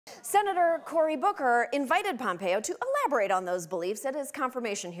Senator Cory Booker invited Pompeo to elaborate on those beliefs at his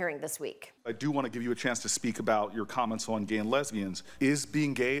confirmation hearing this week. I do want to give you a chance to speak about your comments on gay and lesbians. Is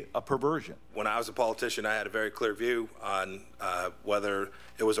being gay a perversion? When I was a politician, I had a very clear view on whether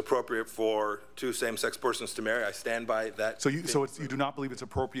it was appropriate for two same-sex persons to marry. I stand by that. So you do not believe it's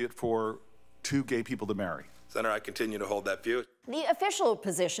appropriate for two gay people to marry? Senator, I continue to hold that view. The official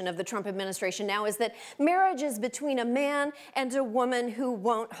position of the Trump administration now is that marriage is between a man and a woman who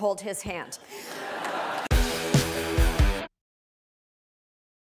won't hold his hand.